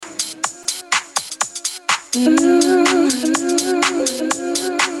Ooh.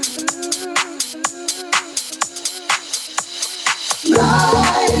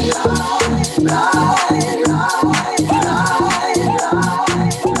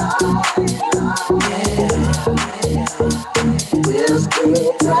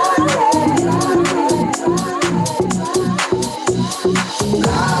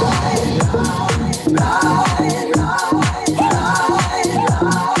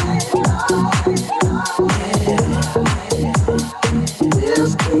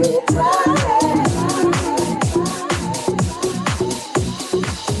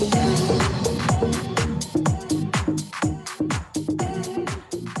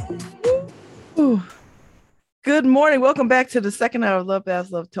 Good morning. Welcome back to the second hour of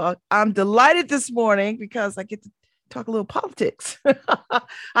LoveBabz, LoveTalk. I'm delighted this morning because I get to talk a little politics.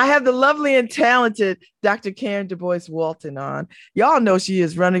 I have the lovely and talented Dr. Karen DuBois-Walton on. Y'all know she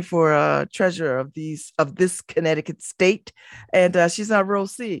is running for treasurer of this Connecticut state, and she's on row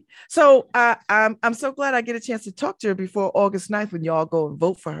C. So I'm so glad I get a chance to talk to her before August 9th when y'all go and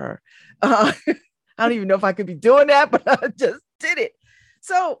vote for her. I don't even know if I could be doing that, but I just did it.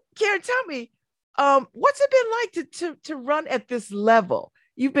 So Karen, tell me, what's it been like to run at this level?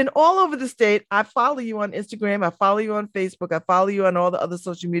 You've been all over the state. I follow you on Instagram. I follow you on Facebook. I follow you on all the other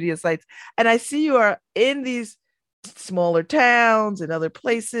social media sites. And I see you are in these smaller towns and other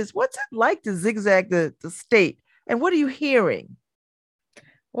places. What's it like to zigzag the state? And what are you hearing?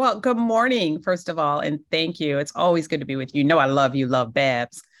 Well, good morning, first of all, and thank you. It's always good to be with you. You know, I love you,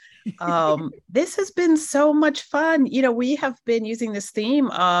 LoveBabz. This has been so much fun. We have been using this theme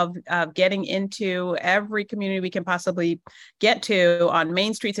of getting into every community we can possibly get to on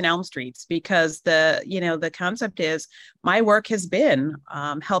main streets and Elm Streets, because the concept is my work has been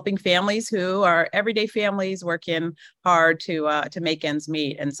helping families who are everyday families working hard to make ends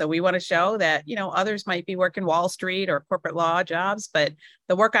meet. And so we want to show that, others might be working Wall Street or corporate law jobs, but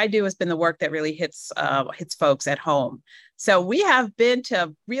the work I do has been the work that really hits folks at home. So we have been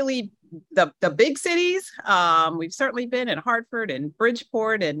to really the big cities. We've certainly been in Hartford and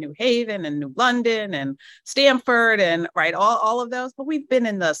Bridgeport and New Haven and New London and Stamford and all of those. But we've been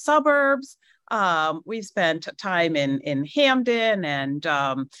in the suburbs. We've spent time in Hamden and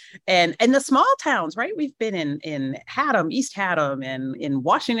the small towns, right? We've been in Haddam, East Haddam, and in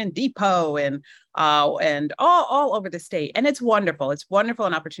Washington Depot, and all over the state. And it's wonderful. It's wonderful,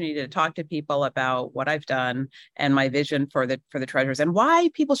 an opportunity to talk to people about what I've done and my vision for the treasurers and why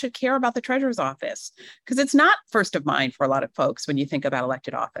people should care about the treasurer's office, because it's not first of mind for a lot of folks when you think about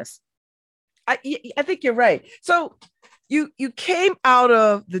elected office. I think you're right. So you came out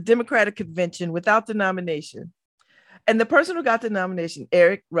of the Democratic convention without the nomination. And the person who got the nomination,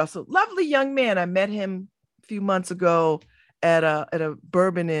 Eric Russell, lovely young man. I met him a few months ago at a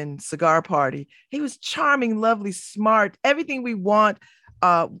bourbon and cigar party. He was charming, lovely, smart, everything we want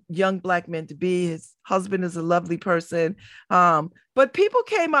young Black men to be. His husband is a lovely person. But people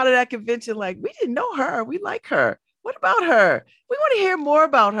came out of that convention like, we didn't know her. We like her. What about her? We want to hear more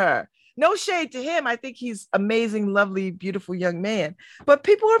about her. No shade to him. I think he's amazing, lovely, beautiful young man. But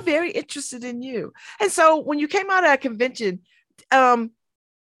people are very interested in you. And so when you came out of that convention,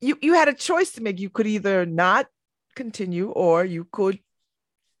 you had a choice to make. You could either not continue or you could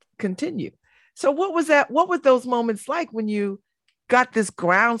continue. So what was that? What were those moments like when you got this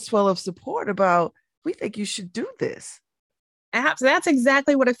groundswell of support about, we think you should do this? That's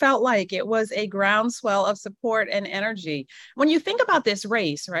exactly what it felt like. It was a groundswell of support and energy. When you think about this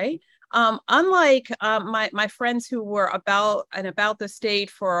race, right? Unlike my friends who were about the state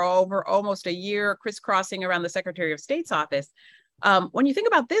for over almost a year, crisscrossing around the Secretary of State's office, when you think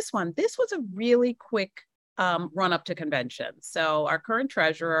about this one, this was a really quick run up to convention. So our current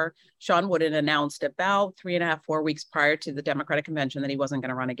treasurer, Sean Wooden, announced about 3.5, 4 weeks prior to the Democratic convention that he wasn't going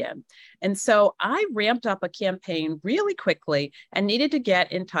to run again. And so I ramped up a campaign really quickly and needed to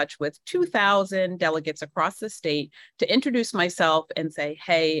get in touch with 2,000 delegates across the state to introduce myself and say,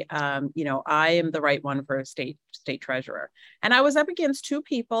 hey, I am the right one for a state treasurer. And I was up against two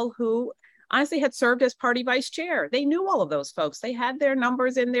people who honestly had served as party vice chair. They knew all of those folks. They had their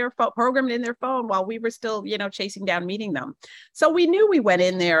numbers in their programmed in their phone while we were still, chasing down meeting them. So we knew we went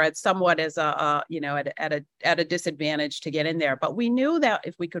in there at somewhat as at a disadvantage to get in there. But we knew that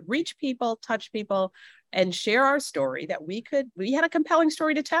if we could reach people, touch people, and share our story, that we had a compelling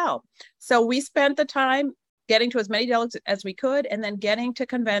story to tell. So we spent the time getting to as many delegates as we could, and then getting to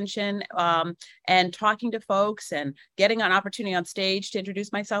convention and talking to folks and getting an opportunity on stage to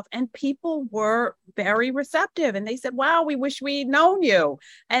introduce myself. And people were very receptive, and they said, wow, we wish we'd known you.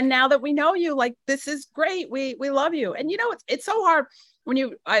 And now that we know you, like, this is great. We love you. And it's so hard.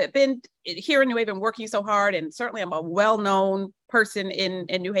 I've been here in New Haven working so hard, and certainly I'm a well-known person in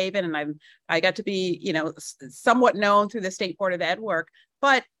New Haven, and I got to be, somewhat known through the State Board of Ed work,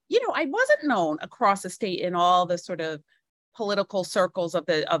 but, I wasn't known across the state in all the sort of political circles of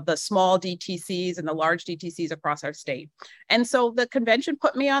the small DTCs and the large DTCs across our state. And so the convention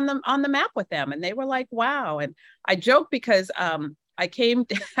put me on the map with them, and they were like, wow. And I joke because I came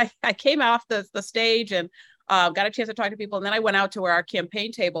off the stage and got a chance to talk to people. And then I went out to where our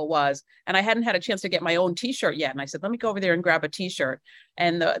campaign table was, and I hadn't had a chance to get my own t-shirt yet. And I said, let me go over there and grab a t-shirt.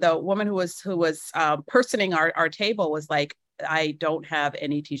 And the woman who was personing our table was like, I don't have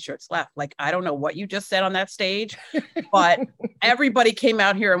any t-shirts left. Like, I don't know what you just said on that stage, but everybody came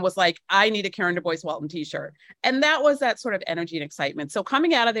out here and was like, I need a Karen DuBois-Walton t-shirt. And that was that sort of energy and excitement. So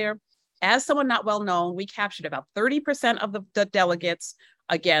coming out of there, as someone not well known, we captured about 30% of the delegates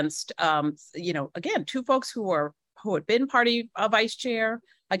against, again, two folks who had been party vice chair,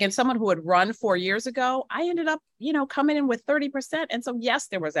 against someone who had run 4 years ago. I ended up, coming in with 30%. And so, yes,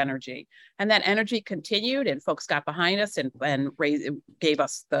 there was energy, and that energy continued, and folks got behind us and gave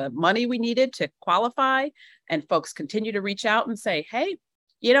us the money we needed to qualify. And folks continue to reach out and say, hey,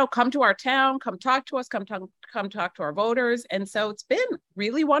 come to our town, come talk to us, come talk to our voters. And so it's been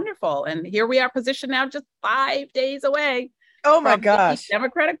really wonderful. And here we are positioned now just 5 days away. Oh my gosh.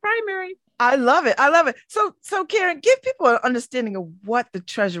 Democratic primary. I love it. So Karen, give people an understanding of what the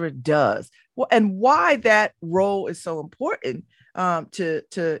treasurer does and why that role is so important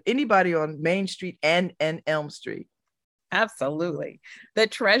to anybody on Main Street and Elm Street. Absolutely. The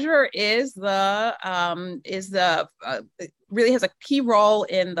treasurer really has a key role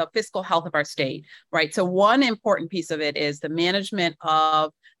in the fiscal health of our state, right? So one important piece of it is the management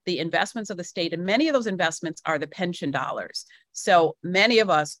of the investments of the state. And many of those investments are the pension dollars. So many of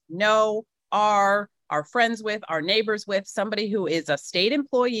us know, are friends with, are neighbors with somebody who is a state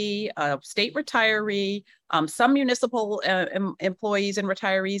employee, a state retiree, some municipal employees and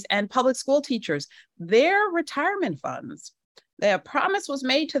retirees, and public school teachers. Their retirement funds, the promise was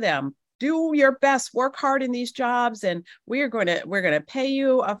made to them: do your best, work hard in these jobs, and we're going to pay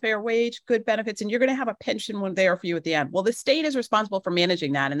you a fair wage, good benefits, and you're going to have a pension one there for you at the end. Well, the state is responsible for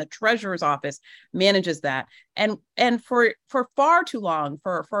managing that, and the treasurer's office manages that. And for far too long,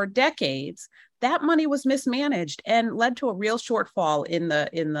 for decades, that money was mismanaged and led to a real shortfall in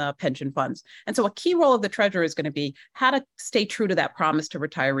the pension funds. And so a key role of the treasurer is going to be how to stay true to that promise to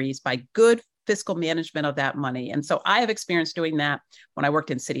retirees by good fiscal management of that money. And so I have experience doing that when I worked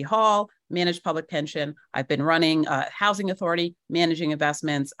in City Hall, managed public pension. I've been running a housing authority, managing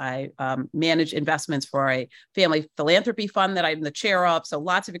investments. I manage investments for a family philanthropy fund that I'm the chair of. So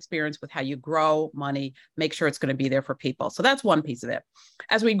lots of experience with how you grow money, make sure it's going to be there for people. So that's one piece of it.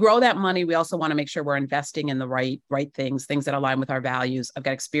 As we grow that money, we also want to make sure we're investing in the right things that align with our values. I've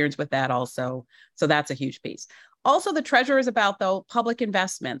got experience with that also. So that's a huge piece. Also, the treasurer is about, though, public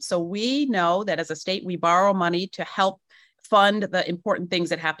investment. So we know that as a state, we borrow money to help fund the important things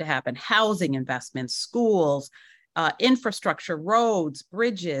that have to happen: housing investments, schools, infrastructure, roads,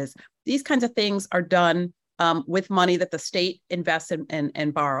 bridges. These kinds of things are done with money that the state invests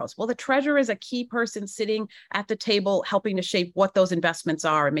and borrows. Well, the treasurer is a key person sitting at the table, helping to shape what those investments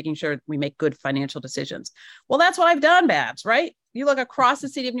are and making sure we make good financial decisions. Well, that's what I've done, Babz, right? You look across the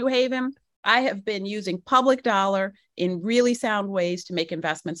city of New Haven, I have been using public dollar in really sound ways to make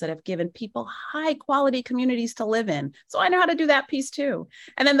investments that have given people high quality communities to live in. So I know how to do that piece too.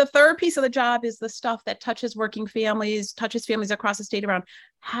 And then the third piece of the job is the stuff that touches working families, touches families across the state around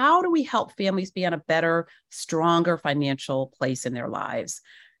how do we help families be on a better, stronger financial place in their lives.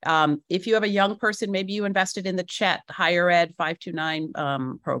 If you have a young person, maybe you invested in the CHET Higher Ed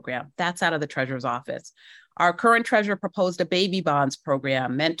 529 program. That's out of the treasurer's office. Our current treasurer proposed a baby bonds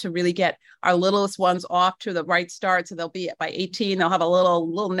program meant to really get our littlest ones off to the right start. So they'll be by 18, they'll have a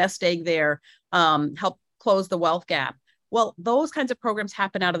little nest egg there, help close the wealth gap. Well, those kinds of programs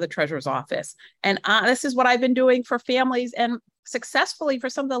happen out of the treasurer's office. And this is what I've been doing for families and successfully for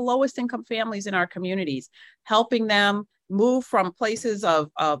some of the lowest income families in our communities, helping them move from places of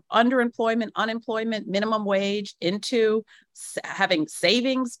underemployment, unemployment, minimum wage into having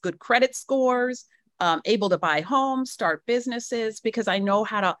savings, good credit scores, able to buy homes, start businesses, because I know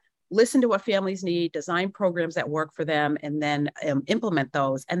how to listen to what families need, design programs that work for them, and then implement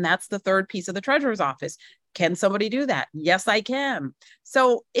those. And that's the third piece of the treasurer's office. Can somebody do that? Yes, I can.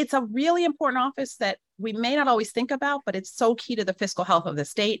 So it's a really important office that we may not always think about, but it's so key to the fiscal health of the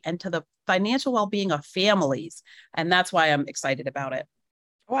state and to the financial well-being of families. And that's why I'm excited about it.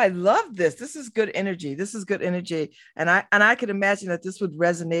 Oh, I love this. This is good energy. And I can imagine that this would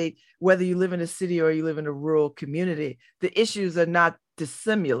resonate whether you live in a city or you live in a rural community. The issues are not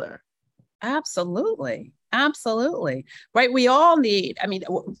dissimilar. Absolutely. Absolutely. Right. We all need, I mean,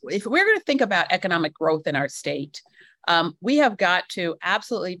 if we're going to think about economic growth in our state, we have got to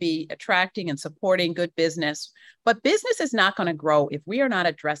absolutely be attracting and supporting good business. But business is not going to grow if we are not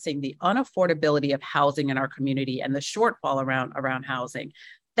addressing the unaffordability of housing in our community and the shortfall around housing.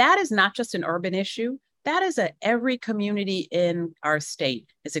 That is not just an urban issue. That is every community in our state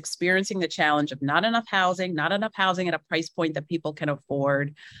is experiencing the challenge of not enough housing at a price point that people can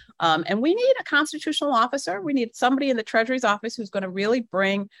afford. And we need a constitutional officer. We need somebody in the Treasury's office who's going to really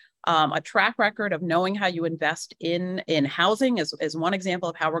bring a track record of knowing how you invest in housing as one example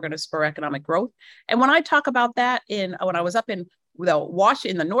of how we're going to spur economic growth. And when I talk about that when I was up in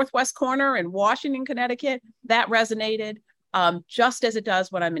the northwest corner in Washington, Connecticut, that resonated just as it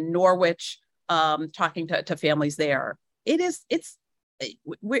does when I'm in Norwich, talking to families there.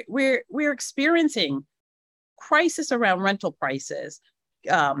 We're experiencing crisis around rental prices,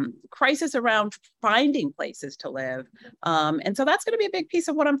 crisis around finding places to live. And so that's going to be a big piece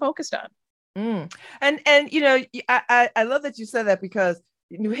of what I'm focused on. And you know, I love that you said that, because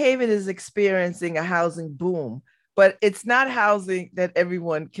New Haven is experiencing a housing boom, but it's not housing that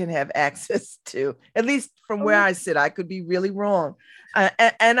everyone can have access to, at least from where I sit. I could be really wrong.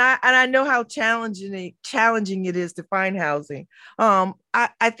 And I know how challenging it is to find housing.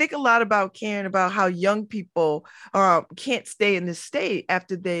 I think a lot about caring about how young people can't stay in the state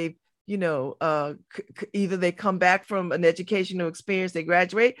after they've, you know, either they come back from an educational experience, they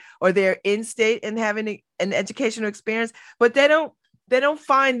graduate, or they're in state and having an educational experience, but they don't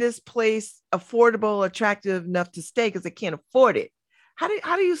find this place affordable, attractive enough to stay because they can't afford it. How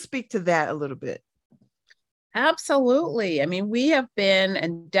do you speak to that a little bit? Absolutely. I mean, we have been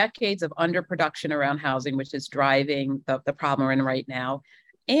in decades of underproduction around housing, which is driving the problem we're in right now.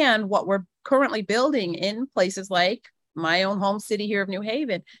 And what we're currently building in places like my own home city here of New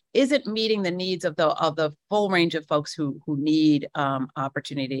Haven isn't meeting the needs of the full range of folks who need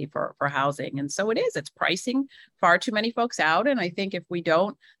opportunity for housing. And so it's pricing far too many folks out. And I think if we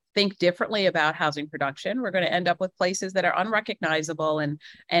don't think differently about housing production, we're going to end up with places that are unrecognizable and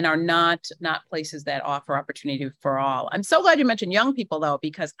are not places that offer opportunity for all. I'm so glad you mentioned young people, though,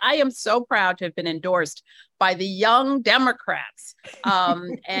 because I am so proud to have been endorsed by the Young Democrats.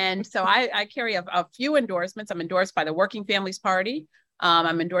 And so I carry a few endorsements. I'm endorsed by the Working Families Party.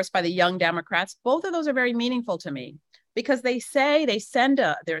 I'm endorsed by the Young Democrats. Both of those are very meaningful to me, because there's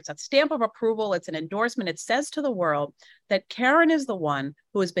a stamp of approval. It's an endorsement. It says to the world that Karen is the one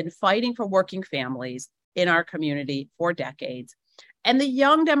who has been fighting for working families in our community for decades. And the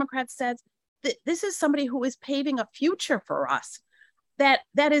Young Democrat says that this is somebody who is paving a future for us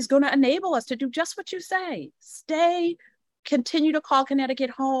that is going to enable us to do just what you say: continue to call Connecticut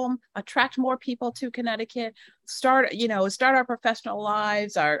home, attract more people to Connecticut, start our professional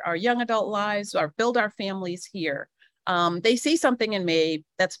lives, our young adult lives, build our families here. They see something in me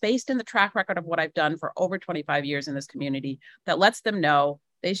that's based in the track record of what I've done for over 25 years in this community that lets them know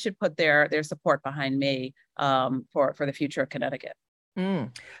they should put their support behind me for the future of Connecticut.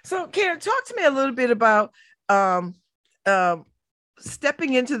 So, Karen, talk to me a little bit about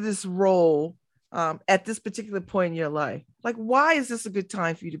stepping into this role at this particular point in your life. Like, why is this a good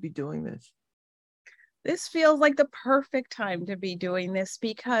time for you to be doing this? This feels like the perfect time to be doing this,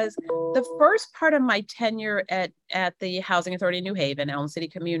 because the first part of my tenure at the Housing Authority of New Haven, Elm City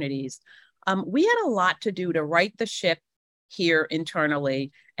Communities, we had a lot to do to right the ship here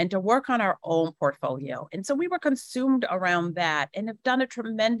internally and to work on our own portfolio. And so we were consumed around that and have done a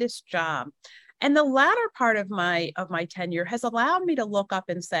tremendous job. And the latter part of my tenure has allowed me to look up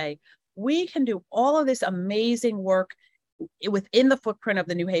and say, we can do all of this amazing work within the footprint of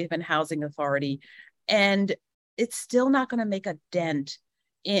the New Haven Housing Authority, and it's still not going to make a dent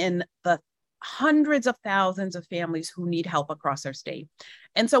in the hundreds of thousands of families who need help across our state.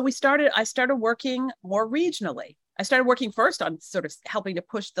 And so I started working more regionally. I started working first on sort of helping to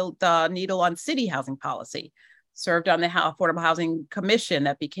push the needle on city housing policy, served on the Affordable Housing Commission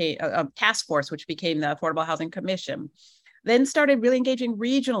that became a task force, which became the Affordable Housing Commission. Then started really engaging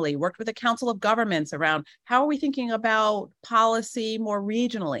regionally, worked with the Council of Governments around how are we thinking about policy more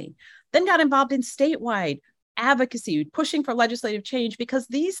regionally. Then got involved in statewide advocacy, pushing for legislative change, because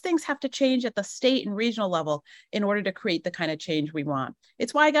these things have to change at the state and regional level in order to create the kind of change we want.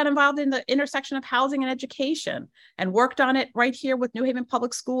 It's why I got involved in the intersection of housing and education and worked on it right here with New Haven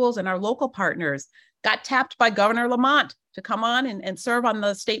Public Schools and our local partners. Got tapped by Governor Lamont to come on and serve on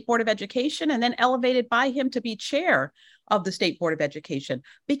the State Board of Education, and then elevated by him to be chair of the State Board of Education,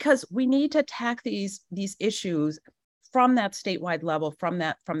 because we need to attack these issues from that statewide level, from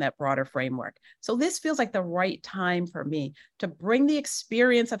that broader framework. So this feels like the right time for me to bring the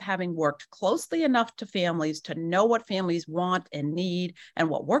experience of having worked closely enough to families to know what families want and need and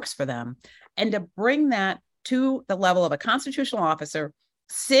what works for them, and to bring that to the level of a constitutional officer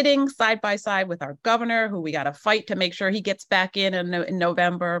sitting side by side with our governor, who we got to fight to make sure he gets back in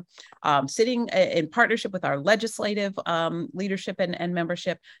November, sitting in partnership with our legislative leadership and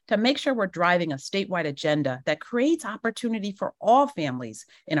membership to make sure we're driving a statewide agenda that creates opportunity for all families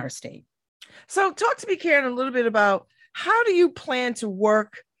in our state. So talk to me, Karen, a little bit about how do you plan to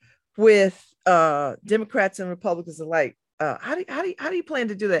work with Democrats and Republicans alike? How do you plan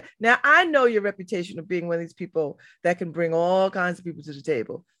to do that? Now, I know your reputation of being one of these people that can bring all kinds of people to the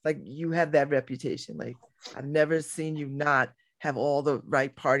table. Like, you have that reputation. Like, I've never seen you not have all the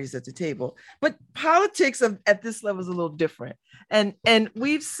right parties at the table. But politics at this level is a little different. And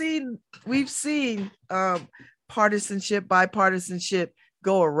we've seen bipartisanship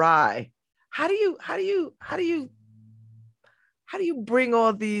go awry. How do you bring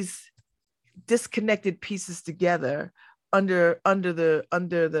all these disconnected pieces together under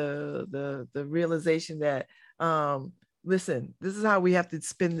the realization that listen, this is how we have to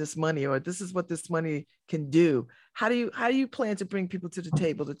spend this money, or this is what this money can do? How do you plan to bring people to the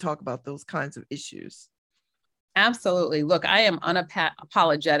table to talk about those kinds of issues? Absolutely. Look, I am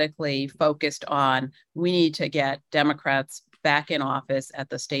unapologetically focused on, we need to get Democrats back in office at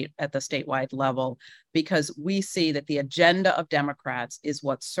the statewide level, because we see that the agenda of Democrats is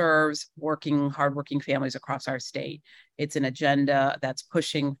what serves hardworking families across our state. It's an agenda that's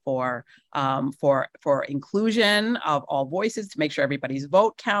pushing for inclusion of all voices, to make sure everybody's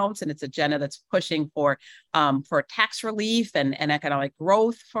vote counts, and it's an agenda that's pushing for tax relief and economic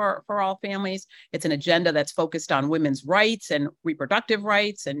growth for all families. It's an agenda that's focused on women's rights and reproductive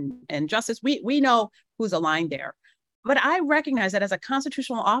rights and justice. We know who's aligned there. But I recognize that as a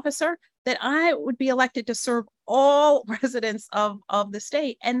constitutional officer, that I would be elected to serve all residents of the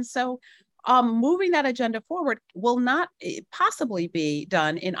state. And so moving that agenda forward will not possibly be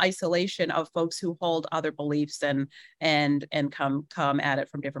done in isolation of folks who hold other beliefs and come at it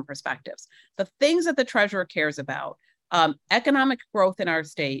from different perspectives. The things that the treasurer cares about, economic growth in our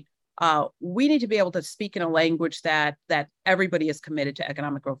state, we need to be able to speak in a language that everybody is committed to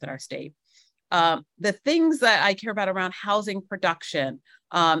economic growth in our state. The things that I care about around housing production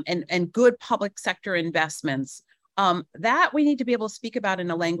and good public sector investments, that we need to be able to speak about in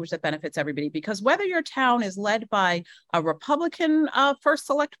a language that benefits everybody. Because whether your town is led by a Republican first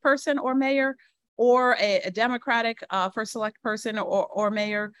select person or mayor, or a Democratic first select person or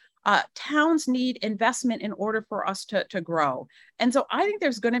mayor, towns need investment in order for us to grow. And so I think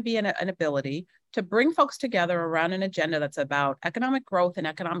there's going to be an ability to bring folks together around an agenda that's about economic growth and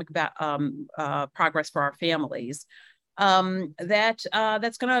economic progress for our families, that's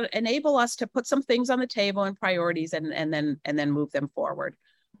going to enable us to put some things on the table and priorities and then move them forward.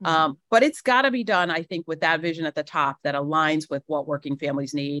 Mm-hmm. But it's got to be done, I think, with that vision at the top that aligns with what working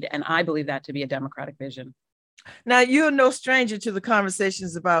families need. And I believe that to be a Democratic vision. Now, you're no stranger to the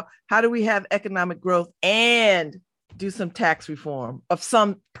conversations about how do we have economic growth and do some tax reform, of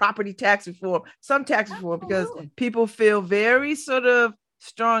some property tax reform, some tax reform, because people feel very sort of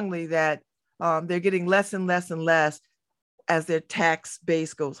strongly that they're getting less and less and less as their tax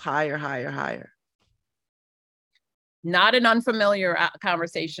base goes higher. Not an unfamiliar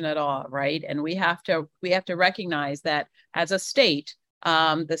conversation at all, right? And we have to recognize that as a state,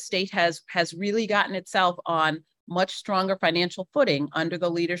 the state has really gotten itself on much stronger financial footing under the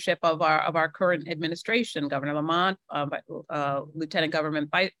leadership of our current administration, Governor Lamont, Lieutenant Governor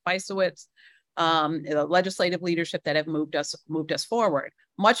Bisowitz, the legislative leadership that have moved us forward.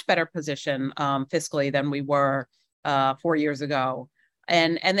 Much better position fiscally than we were 4 years ago,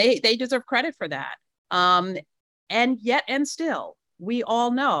 and they deserve credit for that. And yet, and still, we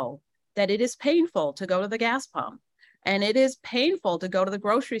all know that it is painful to go to the gas pump, and it is painful to go to the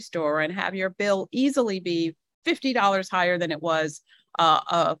grocery store and have your bill easily be $50 higher than it was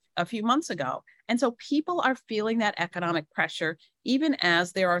a few months ago. And so people are feeling that economic pressure, even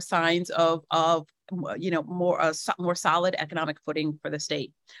as there are signs of more solid economic footing for the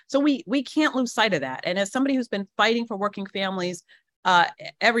state. So we can't lose sight of that. And as somebody who's been fighting for working families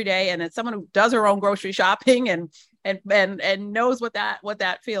every day, and as someone who does her own grocery shopping and and knows what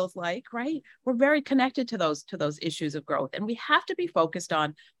that feels like, right? We're very connected to those issues of growth, and we have to be focused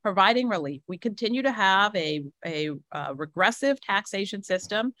on providing relief. We continue to have a regressive taxation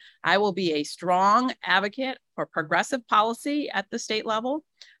system. I will be a strong advocate for progressive policy at the state level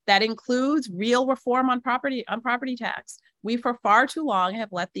that includes real reform on property tax. We, for far too long, have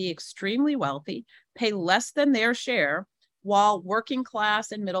let the extremely wealthy pay less than their share, while working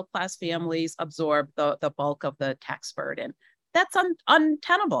class and middle class families absorb the bulk of the tax burden. That's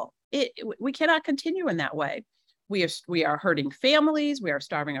untenable. We cannot continue in that way. We are hurting families. We are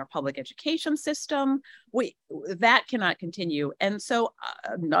starving our public education system. That cannot continue. And so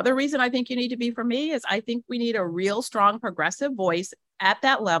another reason I think you need to be for me is I think we need a real strong progressive voice at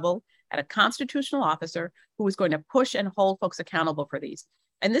that level, at a constitutional officer who is going to push and hold folks accountable for these.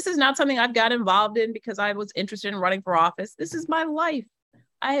 And this is not something I've got involved in because I was interested in running for office. This is my life.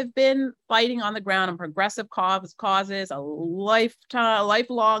 I have been fighting on the ground on progressive causes, a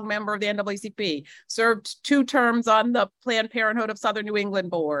lifelong member of the NAACP, served 2 terms on the Planned Parenthood of Southern New England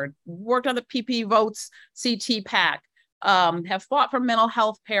board, worked on the PP Votes CT PAC, have fought for mental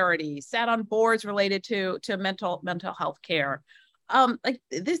health parity, sat on boards related to mental health care. Like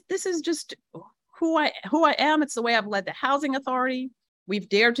this is just who I am. It's the way I've led the housing authority. We've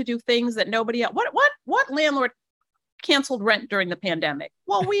dared to do things that nobody else. What landlord canceled rent during the pandemic?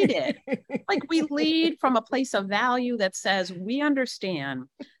 Well, we did. Like, we lead from a place of value that says we understand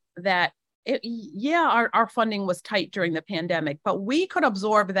that our funding was tight during the pandemic, but we could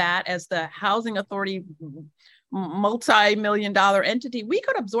absorb that as the housing authority multi-million-dollar entity. We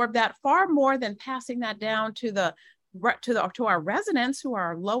could absorb that far more than passing that down to our residents who are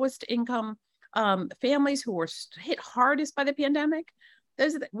our lowest income families who were hit hardest by the pandemic.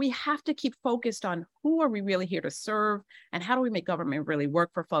 We have to keep focused on who are we really here to serve and how do we make government really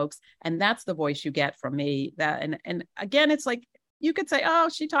work for folks. And that's the voice you get from me. And again, it's like, you could say, oh,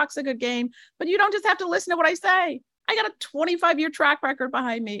 she talks a good game, but you don't just have to listen to what I say. I got a 25-year track record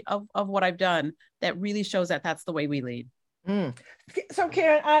behind me of what I've done that really shows that that's the way we lead. So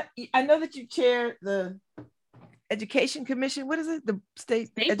Karen, I know that you chair the Education Commission. What is it? The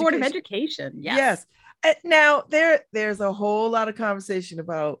State Board of Education. Yes. Now there's a whole lot of conversation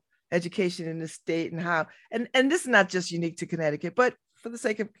about education in the state and how, and this is not just unique to Connecticut, but for the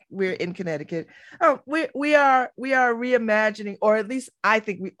sake of we're in Connecticut, we are reimagining, or at least I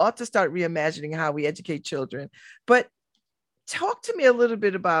think we ought to start reimagining how we educate children. But talk to me a little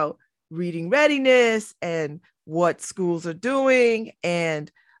bit about reading readiness and what schools are doing,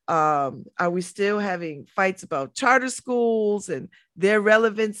 and are we still having fights about charter schools and their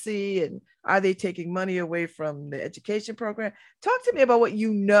relevancy, and are they taking money away from the education program? Talk to me about what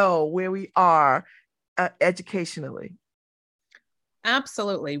you know, where we are educationally.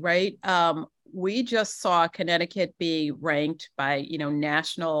 Absolutely, right. We just saw Connecticut be ranked by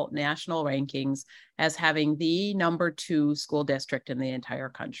national rankings as having the #2 school district in the entire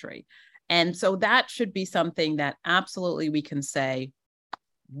country. And so that should be something that absolutely we can say,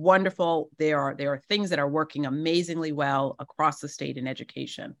 wonderful. There are things that are working amazingly well across the state in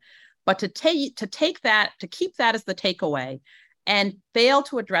education. But to keep that as the takeaway and fail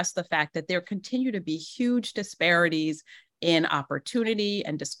to address the fact that there continue to be huge disparities in opportunity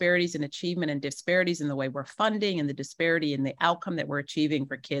and disparities in achievement and disparities in the way we're funding and the disparity in the outcome that we're achieving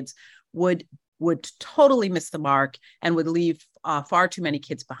for kids would totally miss the mark and would leave far too many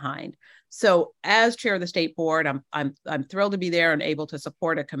kids behind. So as chair of the state board, I'm thrilled to be there and able to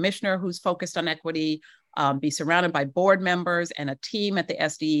support a commissioner who's focused on equity, be surrounded by board members and a team at the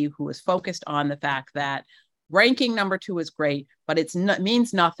SDE who is focused on the fact that ranking #2 is great, but it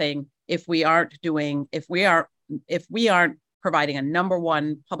means nothing if we aren't providing a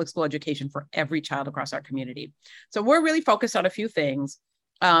 #1 public school education for every child across our community. So we're really focused on a few things.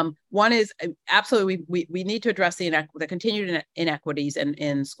 One is absolutely we need to address the continued inequities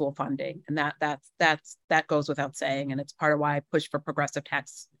in school funding, and that goes without saying, and it's part of why I push for progressive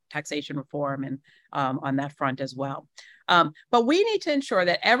taxation reform and on that front as well. But we need to ensure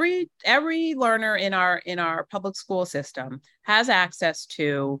that every learner in our public school system has access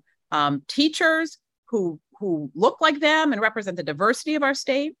to teachers who look like them and represent the diversity of our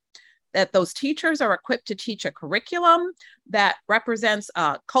state, that those teachers are equipped to teach a curriculum that represents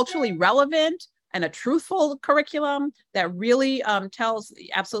culturally relevant and a truthful curriculum that really tells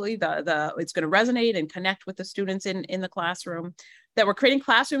absolutely it's going to resonate and connect with the students in the classroom, that we're creating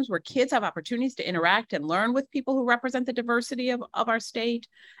classrooms where kids have opportunities to interact and learn with people who represent the diversity of our state,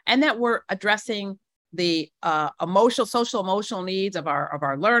 and that we're addressing the social emotional needs of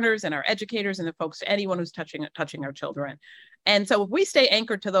our learners and our educators and the folks, anyone who's touching our children. And so if we stay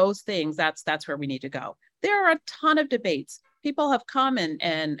anchored to those things, that's where we need to go. There are a ton of debates. People have come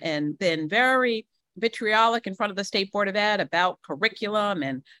and been very vitriolic in front of the State Board of Ed about curriculum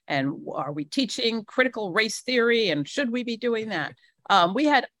and are we teaching critical race theory and should we be doing that? We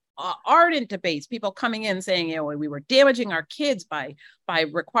had ardent debates, people coming in saying, you know, we were damaging our kids by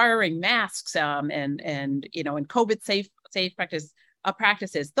requiring masks and COVID safe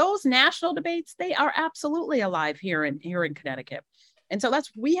practices. Those national debates, they are absolutely alive here in Connecticut. And so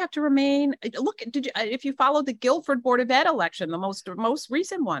we have to remain. Look, if you followed the Guilford Board of Ed election, the most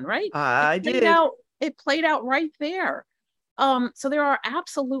recent one, right? I did. It played out right there. So there are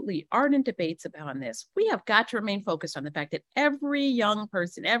absolutely ardent debates about this. We have got to remain focused on the fact that every young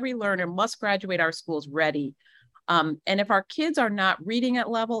person, every learner must graduate our schools ready. And if our kids are not reading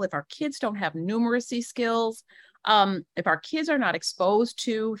at level, if our kids don't have numeracy skills, if our kids are not exposed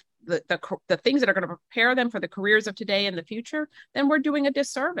to the things that are going to prepare them for the careers of today and the future, then we're doing a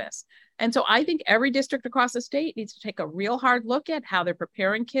disservice. And so I think every district across the state needs to take a real hard look at how they're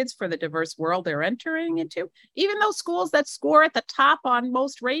preparing kids for the diverse world they're entering into. Even those schools that score at the top on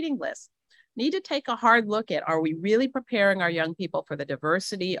most rating lists need to take a hard look at, are we really preparing our young people for the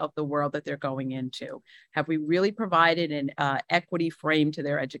diversity of the world that they're going into? Have we really provided an equity frame to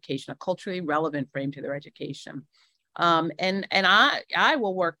their education, a culturally relevant frame to their education? And I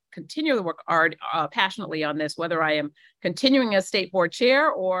will continue to work passionately on this, whether I am continuing as state board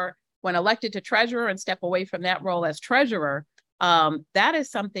chair or when elected to treasurer and step away from that role as treasurer. That is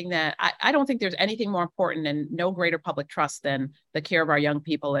something that I don't think there's anything more important and no greater public trust than the care of our young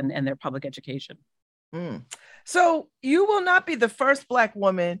people and their public education. So you will not be the first Black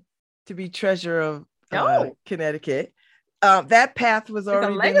woman to be treasurer of Connecticut. That path was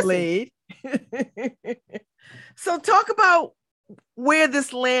already been laid. So talk about where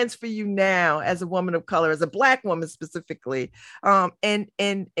this lands for you now as a woman of color, as a Black woman specifically, and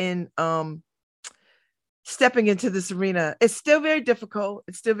stepping into this arena. It's still very difficult.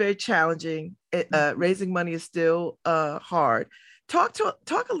 It's still very challenging. Raising money is still hard. Talk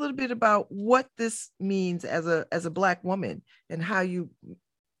a little bit about what this means as a Black woman and how you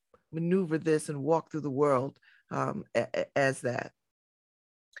maneuver this and walk through the world as that.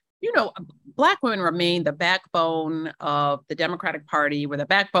 You know, Black women remain the backbone of the Democratic Party. We're the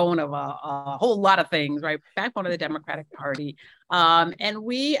backbone of a whole lot of things, right? Backbone of the Democratic Party. And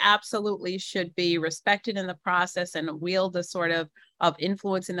we absolutely should be respected in the process and wield the sort of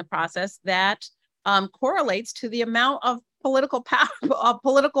influence in the process that correlates to the amount of political power,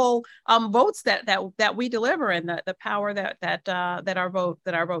 political votes that we deliver, and the power that our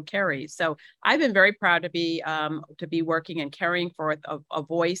vote carries. So I've been very proud to be working and carrying forth a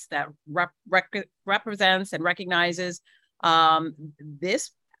voice that represents and recognizes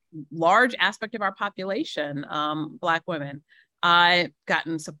this large aspect of our population, Black women. I've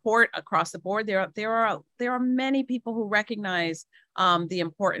gotten support across the board. There are many people who recognize the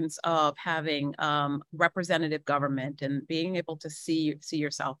importance of having representative government and being able to see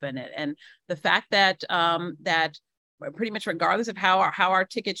yourself in it. And the fact that that pretty much regardless of how our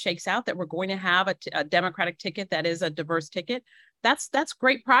ticket shakes out, that we're going to have a Democratic ticket that is a diverse ticket. That's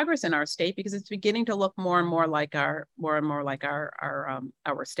great progress in our state, because it's beginning to look more and more like our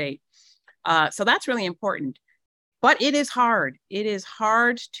state. So that's really important. But it is hard. It is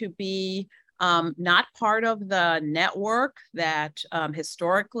hard to be not part of the network that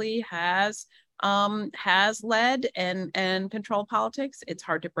historically has led and controlled politics. It's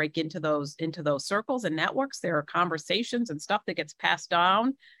hard to break into those circles and networks. There are conversations and stuff that gets passed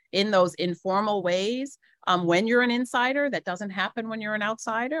down in those informal ways when you're an insider. That doesn't happen when you're an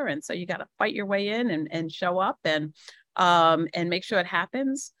outsider, and so you got to fight your way in and show up and make sure it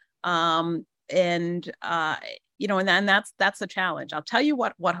happens. You know, and then that's the challenge. I'll tell you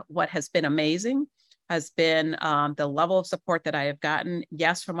what has been amazing has been the level of support that I have gotten,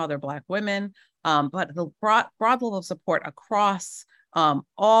 yes, from other Black women, but the broad level of support across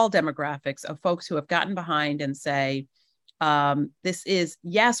all demographics of folks who have gotten behind and say, this is,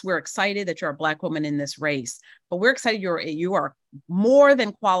 yes, we're excited that you're a Black woman in this race, but we're excited you are more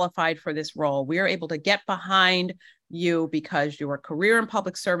than qualified for this role. We are able to get behind you because your career in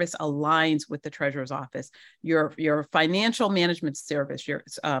public service aligns with the treasurer's office, your financial management service, your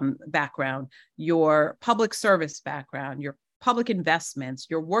background, your public service background, your public investments,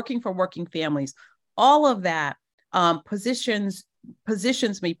 you're working for working families, all of that positions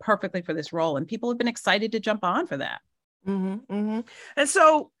me perfectly for this role. And people have been excited to jump on for that. Mm-hmm, mm-hmm. And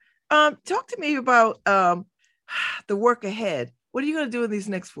so talk to me about the work ahead. What are you going to do in these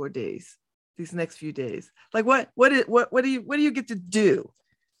next 4 days? These next few days, like what do you get to do?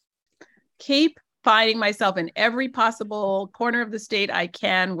 Keep finding myself in every possible corner of the state I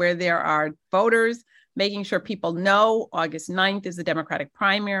can where there are voters, making sure people know August 9th is the Democratic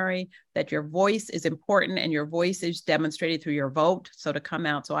primary, that your voice is important and your voice is demonstrated through your vote. So to come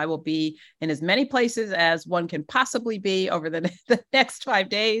out. So I will be in as many places as one can possibly be over the next 5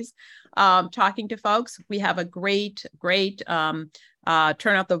 days, talking to folks. We have a great turn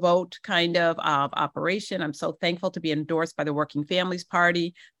out the vote kind of operation. I'm so thankful to be endorsed by the Working Families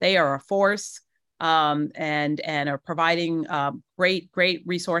Party. They are a force. And are providing great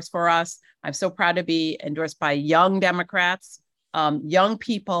resource for us. I'm so proud to be endorsed by young Democrats. Young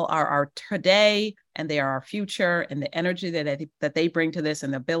people are our today, and they are our future, and the energy that they bring to this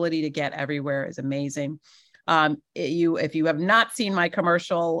and the ability to get everywhere is amazing. If you have not seen my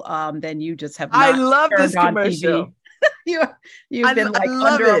commercial, then you just have not. I love this commercial. TV. You've been like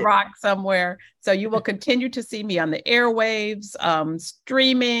under a rock somewhere. So you will continue to see me on the airwaves,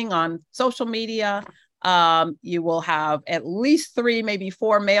 streaming on social media. You will have at least 3, maybe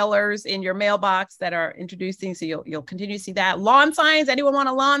 4 mailers in your mailbox that are introducing. So you'll continue to see that. Lawn signs. Anyone want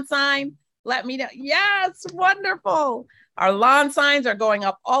a lawn sign? Let me know. Yes, wonderful. Our lawn signs are going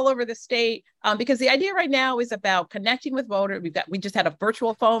up all over the state because the idea right now is about connecting with voters. We just had a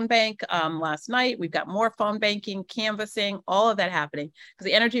virtual phone bank last night. We've got more phone banking, canvassing, all of that happening because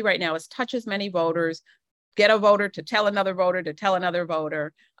the energy right now is touch as many voters, get a voter to tell another voter to tell another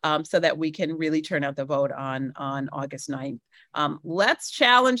voter, so that we can really turn out the vote on August 9th. Let's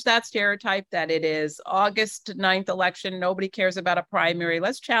challenge that stereotype that it is August 9th election. Nobody cares about a primary.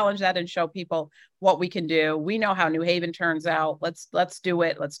 Let's challenge that and show people what we can do. We know how New Haven turns out. Let's do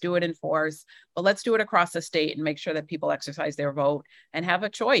it. Let's do it in force, but let's do it across the state and make sure that people exercise their vote and have a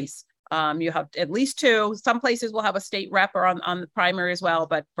choice. You have at least 2. Some places will have a state rep or on the primary as well,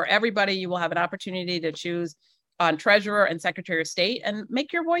 but for everybody, you will have an opportunity to choose on treasurer and secretary of state and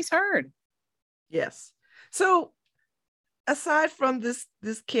make your voice heard. Yes. So aside from this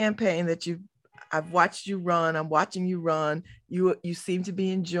campaign that I've watched you run, I'm watching you run, you seem to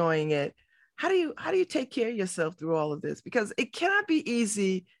be enjoying it. How do you take care of yourself through all of this? Because it cannot be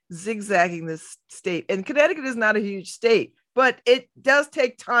easy zigzagging this state. And Connecticut is not a huge state, but it does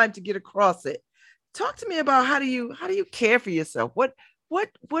take time to get across it. Talk to me about how do you care for yourself? What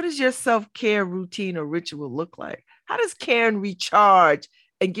does your self-care routine or ritual look like? How does Karen recharge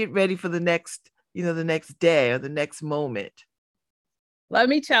and get ready for the next day or the next moment? Let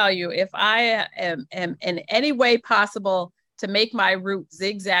me tell you, if I am in any way possible to make my route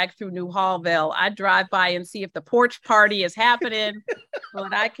zigzag through New Hallville, I drive by and see if the porch party is happening, so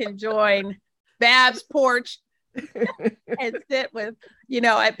that I can join Babz porch and sit with,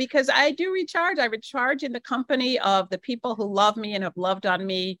 because I do recharge. I recharge in the company of the people who love me and have loved on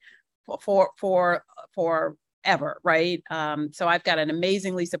me for forever, right? So I've got an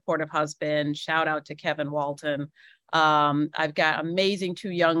amazingly supportive husband. Shout out to Kevin Walton. I've got amazing 2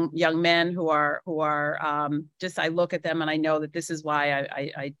 young men who are just, I look at them and I know that this is why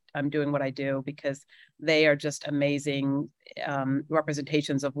I'm doing what I do, because they are just amazing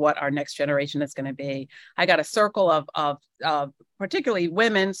representations of what our next generation is going to be. I got a circle of particularly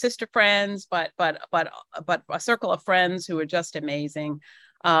women, sister friends, but a circle of friends who are just amazing.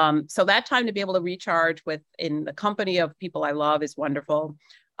 So that time to be able to recharge in the company of people I love is wonderful.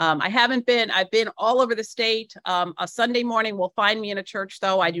 I've been all over the state. A Sunday morning will find me in a church,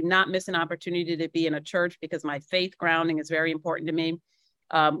 though. I do not miss an opportunity to be in a church because my faith grounding is very important to me.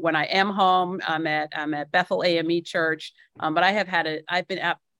 When I am home, I'm at Bethel AME Church, but I've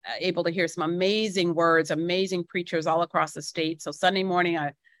been able to hear some amazing words, amazing preachers all across the state. So Sunday morning,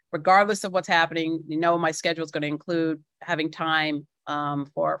 regardless of what's happening, my schedule is going to include having time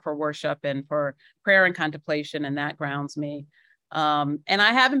for worship and for prayer and contemplation, and that grounds me. And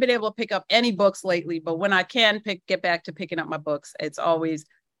I haven't been able to pick up any books lately, but when I can get back to picking up my books, it's always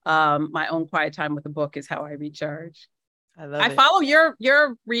my own quiet time with a book is how I recharge. I follow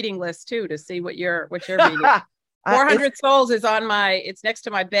your reading list too to see what you're reading. 400 Souls is it's next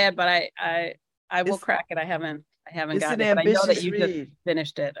to my bed, but I will crack it. I haven't gotten it, but I know that you just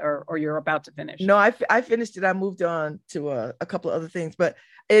finished it or you're about to finish. No, I finished it. I moved on to a couple of other things, but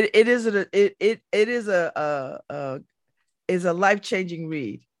it is a life-changing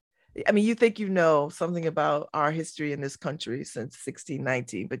read. I mean, you think something about our history in this country since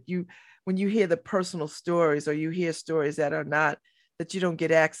 1619, but when you hear the personal stories, or you hear stories that you don't get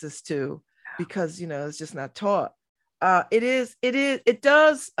access to because it's just not taught, it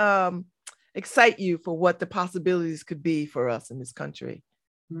does excite you for what the possibilities could be for us in this country.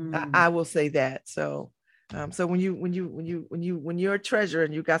 I will say that. So when you're a treasure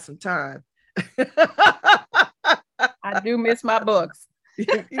and you got some time. I do miss my books.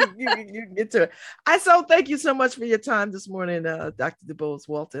 You get to it. Thank you so much for your time this morning, Dr.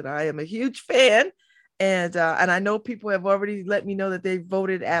 DuBois-Walton. I am a huge fan, and I know people have already let me know that they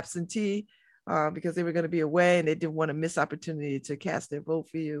voted absentee because they were going to be away and they didn't want to miss opportunity to cast their vote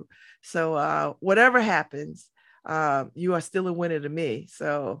for you. So whatever happens, you are still a winner to me.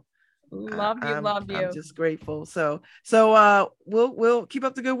 So love you. I'm just grateful. So we'll keep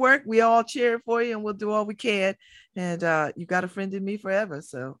up the good work. We all cheer for you, and we'll do all we can. And you got a friend in me forever.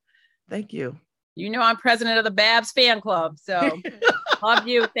 So thank you. You know, I'm president of the Babz fan club. So love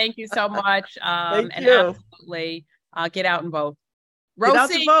you. Thank you so much. Thank and you. Absolutely get out and vote. Get out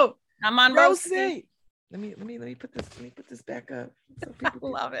to vote. I'm on Rosie. Let me put this back up. So I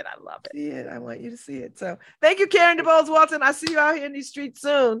love it. See it. I want you to see it. So thank you, Karen DuBois-Walton. I'll see you out here in these streets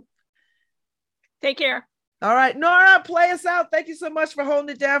soon. Take care. All right, Nora, play us out. Thank you so much for holding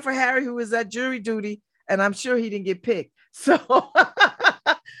it down for Harry, who was at jury duty, and I'm sure he didn't get picked. So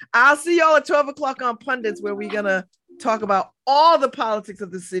I'll see y'all at 12 o'clock on Pundits, where we're gonna talk about all the politics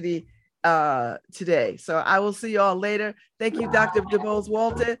of the city today. So I will see y'all later. Thank you, Dr.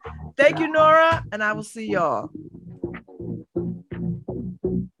 DuBois-Walton. Thank you, Nora, and I will see y'all.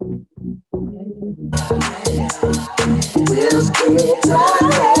 We'll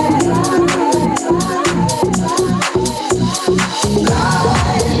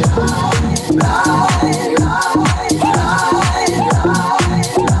keep